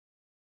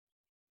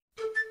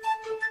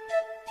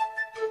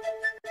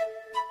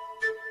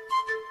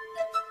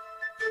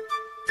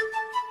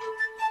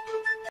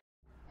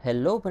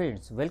Hello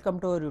friends, welcome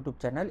to our YouTube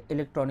channel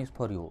Electronics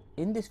for You.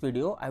 In this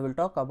video, I will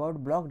talk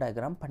about block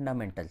diagram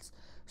fundamentals.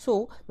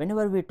 So,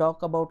 whenever we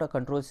talk about a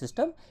control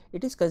system,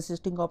 it is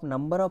consisting of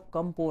number of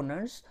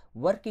components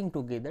working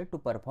together to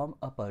perform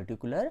a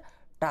particular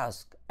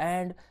task,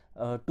 and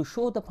to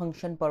show the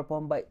function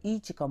performed by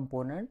each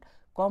component,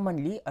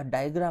 commonly a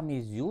diagram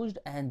is used,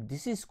 and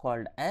this is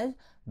called as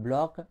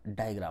block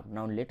diagram.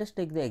 Now, let us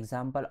take the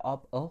example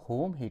of a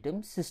home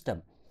heating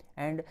system.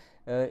 And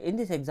in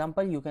this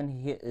example you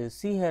can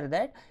see here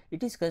that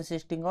it is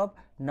consisting of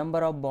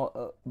number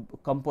of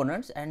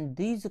components, and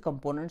these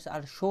components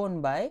are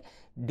shown by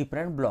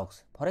different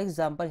blocks. For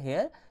example,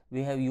 here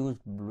we have used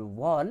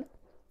wall,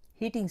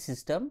 heating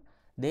system,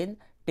 then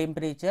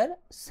temperature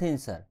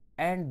sensor,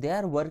 and they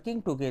are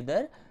working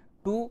together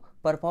to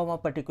perform a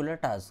particular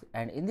task.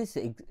 And in this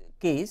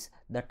case,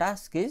 the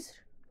task is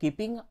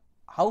keeping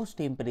house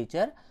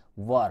temperature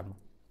warm.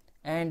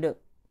 And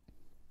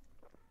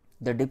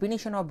the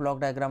definition of block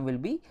diagram will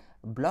be: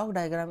 block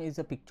diagram is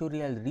a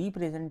pictorial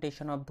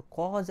representation of the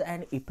cause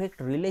and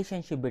effect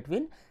relationship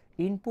between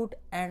input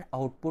and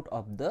output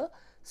of the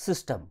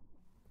system.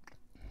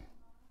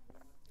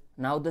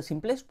 Now, the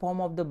simplest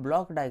form of the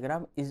block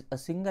diagram is a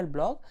single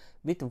block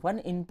with one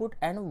input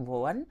and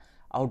one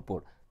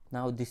output.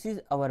 Now, this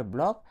is our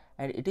block,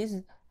 and it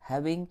is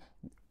having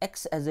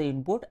X as a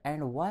input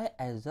and Y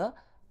as a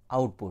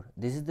output.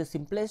 This is the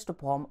simplest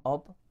form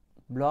of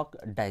block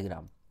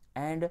diagram.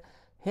 And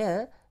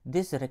here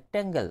this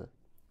rectangle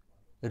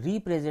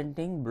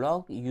representing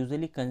block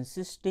usually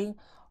consisting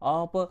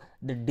of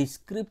the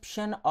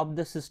description of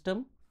the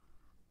system,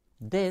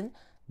 then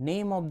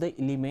name of the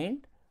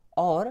element,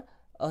 or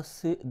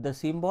the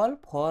symbol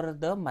for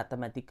the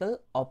mathematical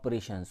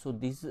operation. So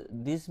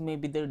this may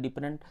be the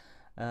different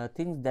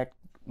things that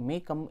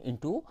may come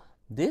into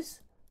this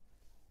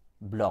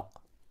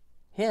block.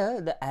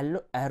 Here the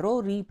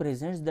arrow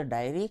represents the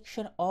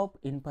direction of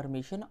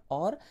information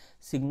or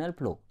signal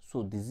flow.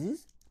 So this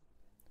is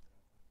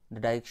the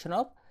direction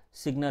of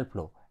signal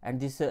flow, and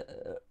this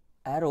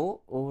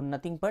arrow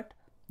nothing but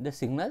the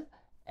signal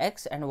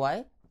X and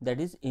Y, that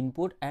is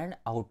input and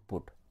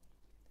output.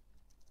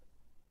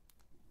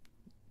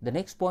 The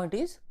next point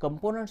is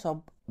components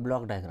of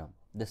block diagram.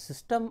 The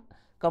system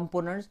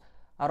components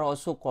are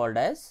also called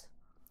as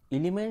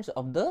elements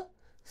of the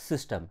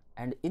system,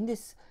 and in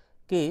this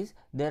case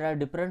there are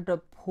different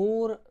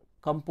four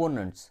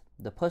components.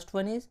 The first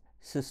one is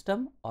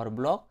system or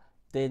block,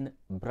 then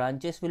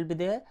branches will be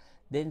there,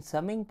 then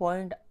summing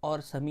point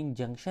or summing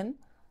junction,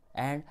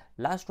 and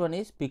last one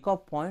is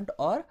pickoff point,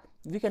 or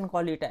we can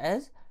call it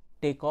as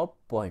takeoff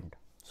point.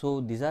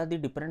 So these are the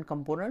different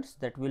components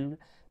that will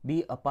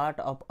be a part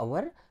of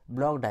our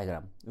block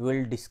diagram.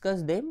 We will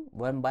discuss them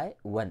one by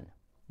one.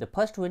 The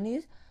first one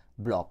is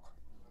block.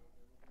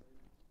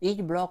 Each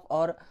block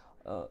or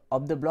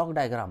of the block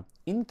diagram,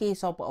 in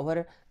case of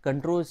our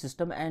control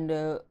system,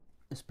 and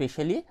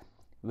especially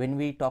when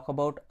we talk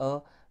about a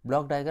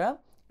block diagram,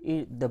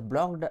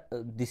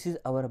 this is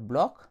our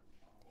block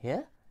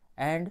here,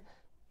 and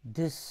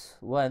this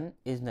one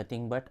is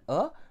nothing but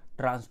a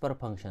transfer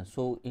function.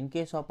 So in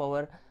case of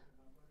our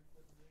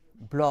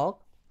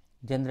block,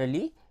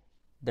 generally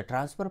the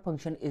transfer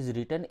function is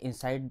written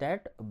inside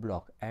that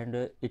block,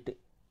 and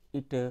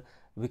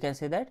we can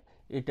say that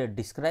it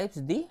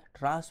describes the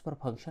transfer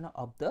function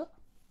of the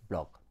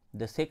block.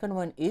 The second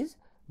one is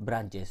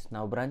branches.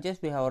 Now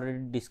branches we have already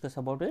discussed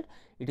about it.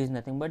 It is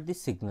nothing but the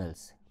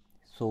signals.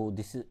 So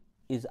this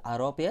is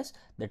R of S,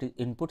 that is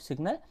input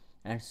signal,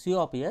 and C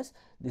of S,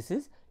 this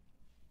is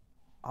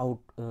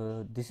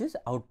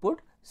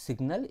output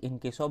signal in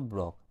case of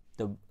block.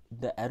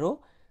 The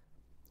arrow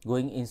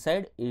going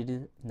inside, it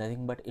is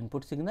nothing but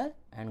input signal,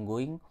 and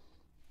going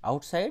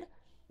outside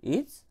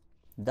is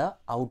the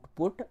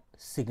output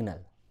signal.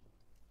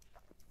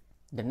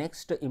 The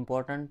next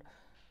important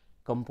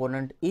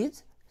component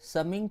is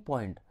summing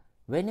point.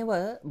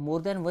 Whenever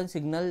more than one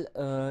signal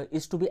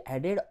is to be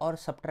added or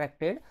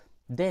subtracted,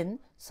 then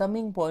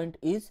summing point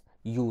is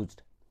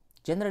used.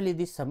 Generally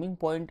this summing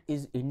point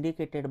is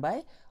indicated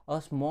by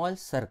a small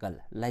circle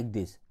like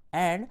this,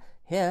 and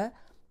here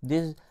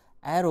this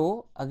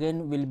arrow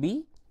again will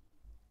be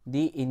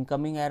the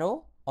incoming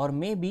arrow, or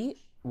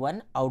maybe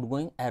one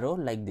outgoing arrow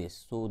like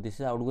this. So this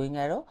is outgoing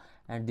arrow,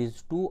 and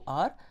these two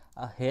are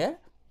here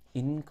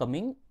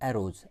incoming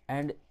arrows,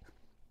 and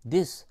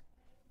this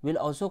will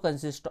also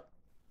consist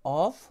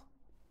of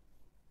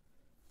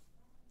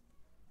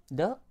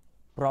the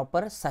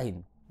proper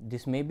sign.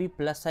 This may be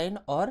plus sign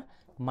or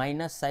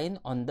minus sign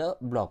on the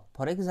block.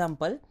 For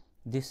example,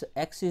 this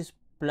X is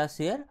plus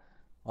here,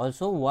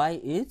 also Y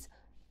is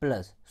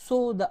plus,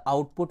 so the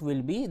output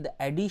will be the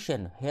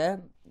addition.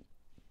 Here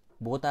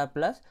both are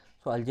plus,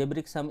 so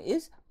algebraic sum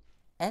is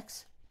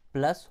X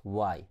plus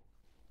Y.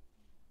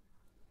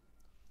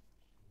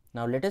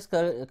 Now let us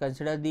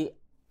consider the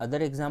other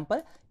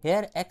example.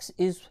 Here X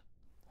is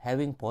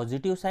having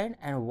positive sign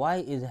and Y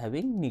is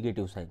having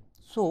negative sign.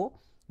 So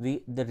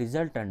the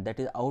resultant, that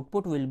is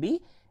output, will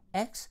be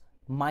X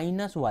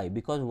minus Y,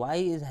 because Y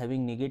is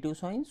having negative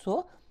sign.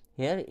 So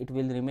here it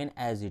will remain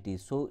as it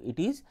is. So it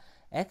is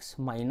x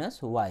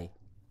minus y.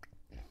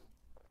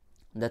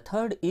 The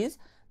third is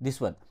this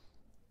one.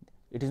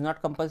 It is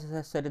not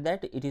compulsory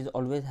that it is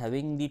always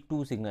having the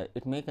two signal.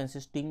 It may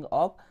consisting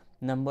of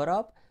number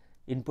of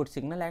input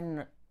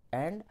signal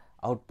and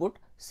output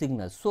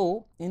signal.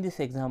 So in this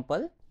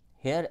example,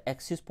 here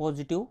x is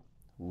positive,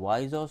 y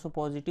is also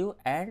positive,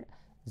 and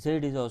z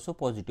is also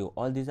positive.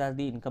 All these are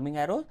the incoming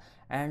arrows,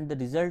 and the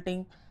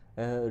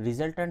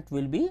resultant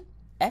will be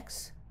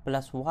x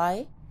plus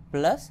y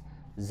plus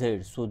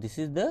z. So this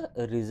is the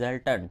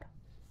resultant.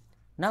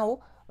 Now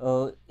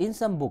in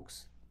some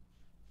books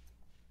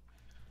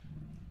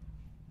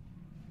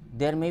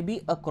there may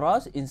be a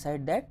cross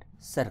inside that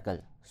circle,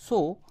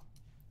 so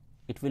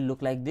it will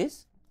look like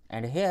this.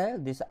 And here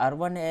this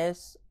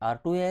R1s,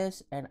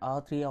 R2s and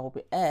R3 of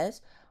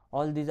S,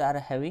 all these are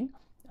having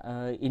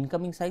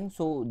incoming sign.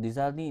 So these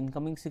are the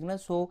incoming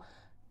signals. So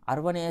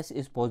R1s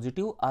is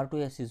positive,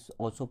 R2s is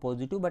also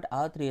positive, but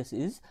R3s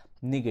is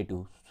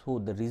negative. So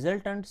the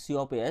resultant C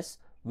of S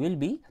will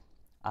be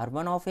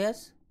R1 of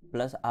S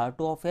plus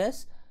R2 of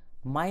S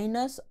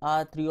minus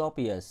R3 of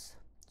S.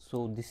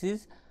 So this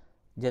is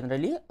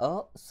generally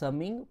a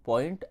summing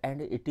point,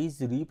 and it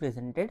is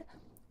represented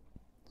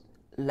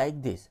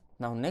like this.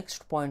 Now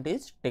next point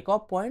is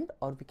takeoff point,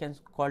 or we can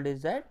call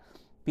it that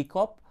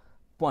pickoff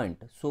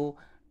point. So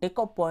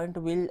takeoff point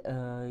will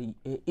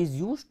is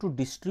used to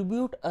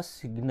distribute a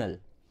signal.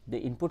 The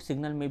input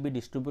signal may be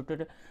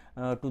distributed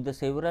to the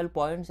several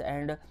points,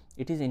 and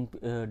it is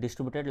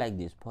distributed like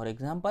this. For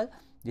example,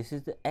 this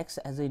is the x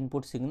as an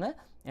input signal,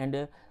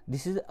 and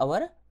this is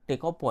our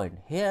takeoff point.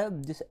 Here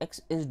this x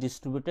is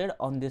distributed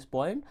on this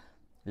point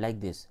like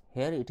this.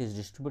 Here it is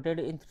distributed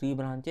in 3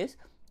 branches.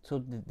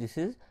 So this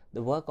is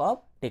the work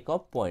of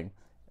takeoff point.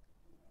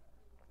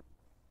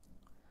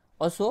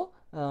 Also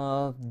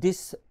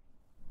this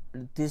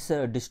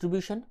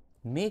distribution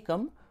may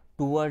come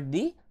toward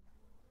the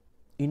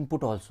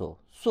input also.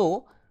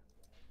 So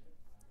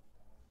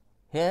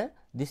here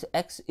this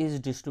x is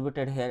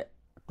distributed here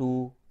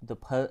to the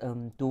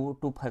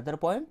to further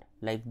point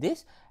like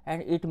this,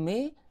 and it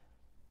may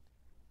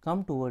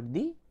come toward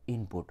the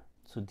input.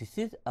 So this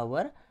is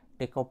our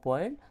takeoff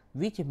point,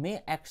 which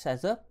may act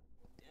as a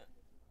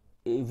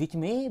which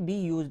may be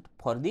used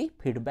for the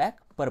feedback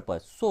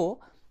purpose.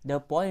 So the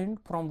point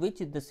from which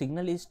the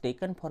signal is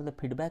taken for the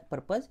feedback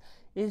purpose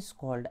is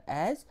called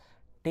as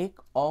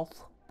takeoff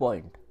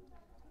point.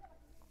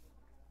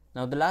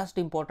 Now the last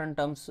important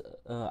terms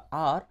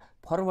are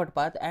forward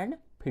path and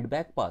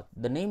feedback path.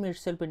 The name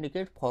itself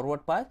indicates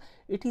forward path.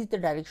 It is the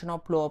direction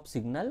of flow of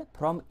signal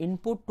from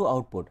input to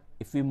output.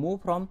 If we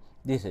move from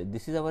this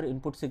is our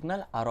input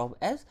signal R of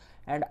S,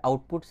 and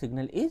output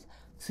signal is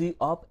C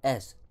of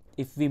S.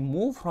 If we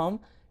move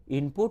from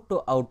input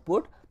to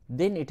output,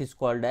 then it is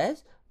called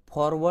as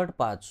forward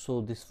path.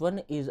 So this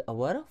one is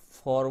our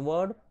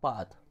forward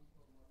path,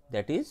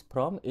 that is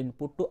from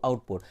input to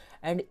output.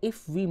 And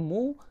if we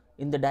move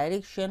in the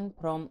direction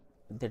from,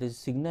 that is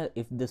signal,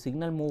 if the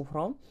signal move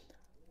from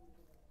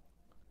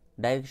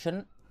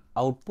direction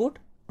output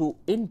to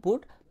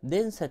input,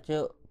 then such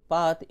a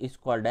path is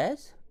called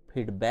as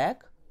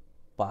feedback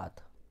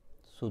path.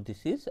 So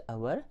this is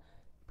our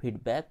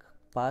feedback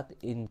path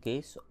in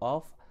case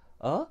of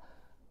a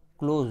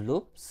closed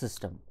loop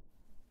system.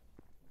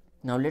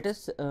 Now let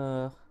us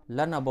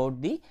learn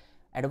about the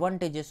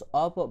advantages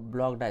of a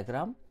block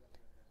diagram.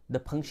 The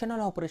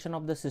functional operation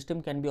of the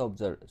system can be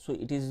observed. So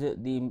it is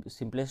the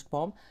simplest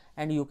form,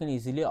 and you can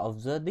easily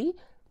observe the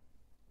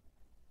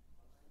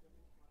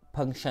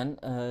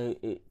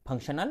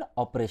functional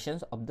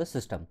operations of the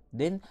system.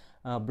 Then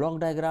block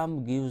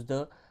diagram gives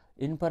the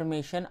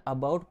information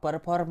about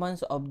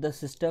performance of the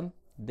system.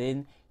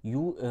 Then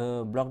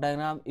block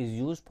diagram is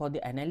used for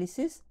the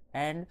analysis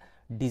and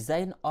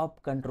design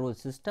of control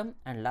system.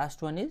 And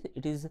last one is,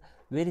 it is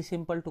very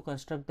simple to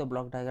construct the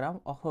block diagram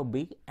of a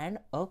big and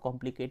a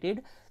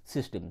complicated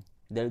system.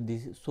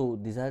 So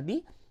these are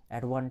the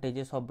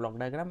advantages of block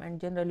diagram,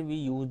 and generally we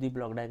use the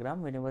block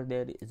diagram whenever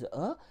there is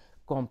a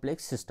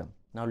complex system.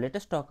 Now let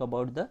us talk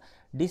about the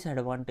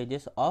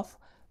disadvantages of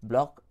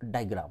block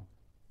diagram.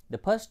 The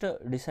first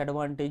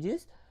disadvantage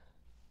is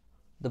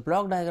the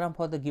block diagram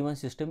for the given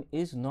system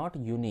is not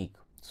unique.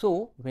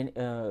 So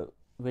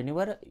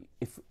whenever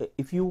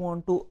if you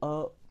want to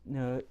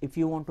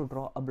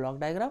draw a block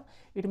diagram,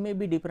 it may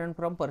be different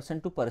from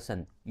person to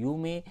person. You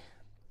may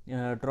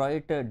draw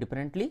it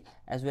differently,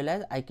 as well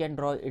as I can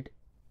draw it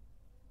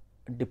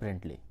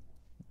differently.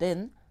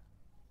 Then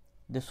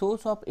the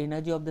source of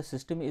energy of the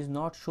system is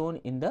not shown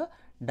in the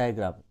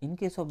diagram. In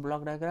case of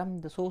block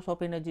diagram, the source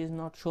of energy is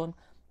not shown.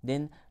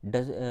 Then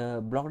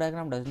block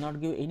diagram does not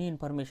give any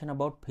information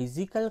about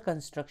physical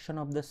construction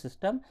of the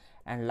system.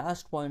 And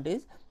last point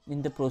is,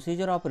 in the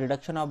procedure of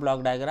reduction of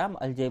block diagram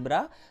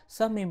algebra,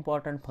 some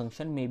important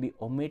function may be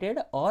omitted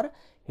or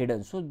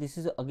hidden. So this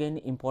is again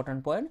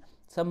important point.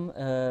 Some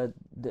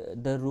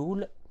the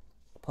rule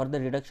for the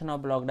reduction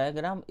of block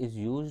diagram is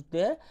used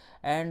there,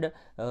 and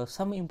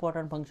some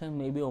important function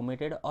may be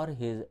omitted or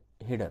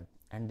hidden.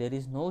 and there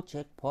is no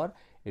check for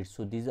it.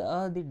 So these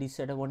are the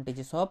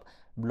disadvantages of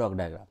block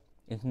diagram.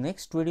 In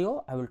next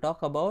video, I will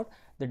talk about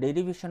the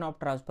derivation of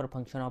transfer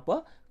function of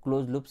a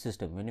closed loop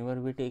system. Whenever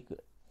we take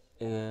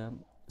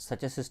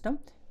such a system,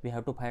 we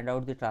have to find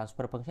out the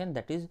transfer function,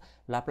 that is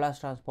Laplace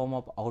transform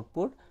of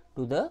output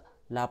to the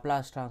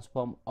Laplace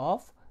transform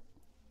of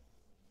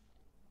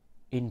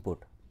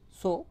input.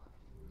 So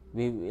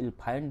we will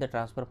find the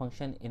transfer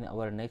function in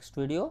our next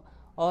video,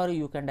 or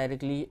you can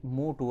directly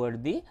move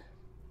toward the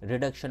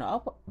reduction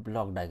of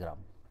block diagram.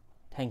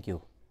 Thank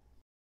you.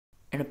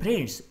 And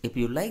friends, if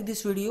you like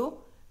this video,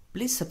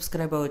 please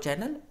subscribe our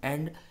channel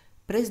and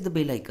press the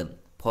bell icon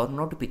for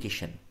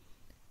notification,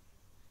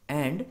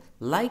 and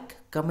like,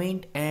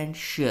 comment and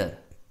share.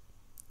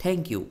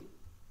 Thank you.